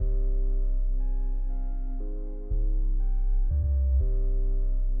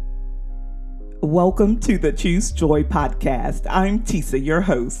Welcome to the Choose Joy podcast. I'm Tisa, your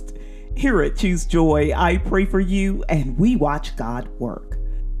host. Here at Choose Joy, I pray for you and we watch God work.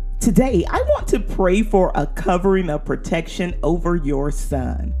 Today, I want to pray for a covering of protection over your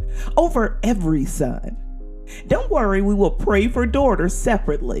son, over every son. Don't worry, we will pray for daughters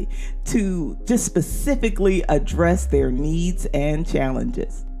separately to just specifically address their needs and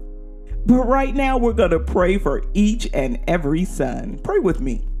challenges. But right now, we're going to pray for each and every son. Pray with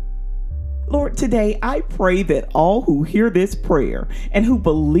me. Lord, today I pray that all who hear this prayer and who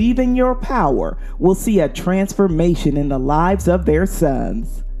believe in your power will see a transformation in the lives of their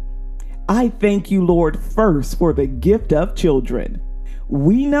sons. I thank you, Lord, first for the gift of children.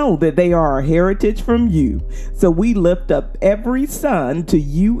 We know that they are a heritage from you, so we lift up every son to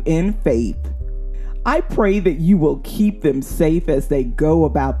you in faith. I pray that you will keep them safe as they go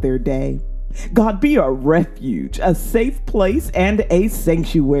about their day. God, be a refuge, a safe place, and a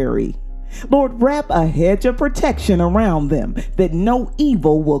sanctuary. Lord, wrap a hedge of protection around them that no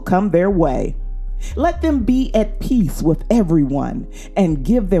evil will come their way. Let them be at peace with everyone and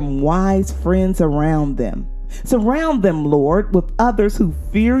give them wise friends around them. Surround them, Lord, with others who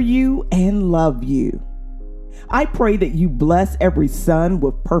fear you and love you. I pray that you bless every son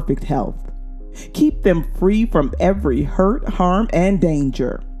with perfect health. Keep them free from every hurt, harm, and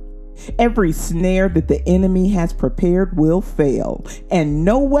danger. Every snare that the enemy has prepared will fail, and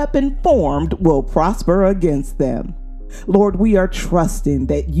no weapon formed will prosper against them. Lord, we are trusting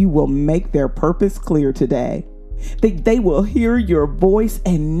that you will make their purpose clear today, that they will hear your voice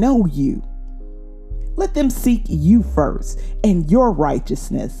and know you. Let them seek you first and your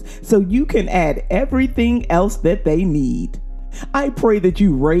righteousness so you can add everything else that they need. I pray that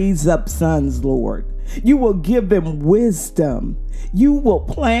you raise up sons, Lord. You will give them wisdom. You will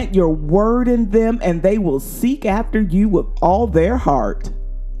plant your word in them and they will seek after you with all their heart.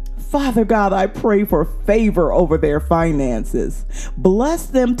 Father God, I pray for favor over their finances. Bless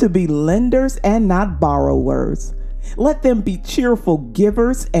them to be lenders and not borrowers. Let them be cheerful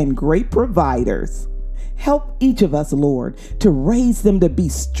givers and great providers. Help each of us, Lord, to raise them to be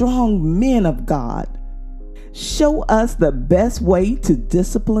strong men of God. Show us the best way to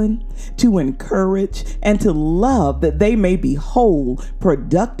discipline, to encourage, and to love that they may be whole,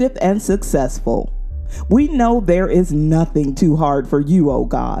 productive, and successful. We know there is nothing too hard for you, O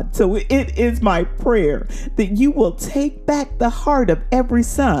God. So it is my prayer that you will take back the heart of every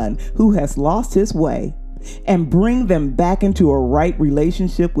son who has lost his way and bring them back into a right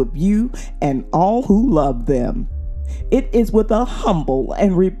relationship with you and all who love them. It is with a humble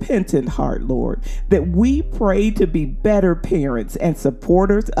and repentant heart, Lord, that we pray to be better parents and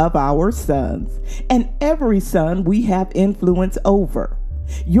supporters of our sons and every son we have influence over.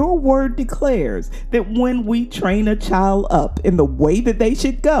 Your word declares that when we train a child up in the way that they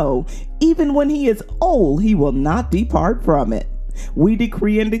should go, even when he is old, he will not depart from it. We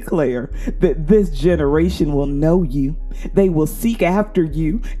decree and declare that this generation will know you, they will seek after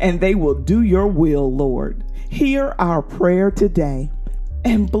you, and they will do your will, Lord. Hear our prayer today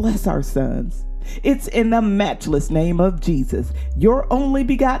and bless our sons. It's in the matchless name of Jesus, your only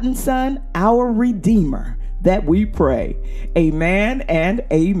begotten Son, our Redeemer, that we pray. Amen and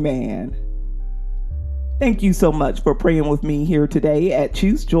amen. Thank you so much for praying with me here today at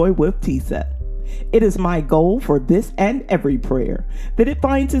Choose Joy with Tisa. It is my goal for this and every prayer that it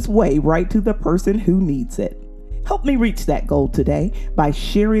finds its way right to the person who needs it. Help me reach that goal today by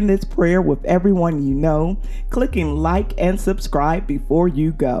sharing this prayer with everyone you know, clicking like and subscribe before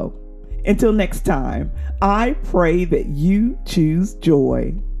you go. Until next time, I pray that you choose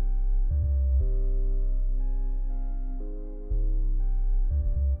joy.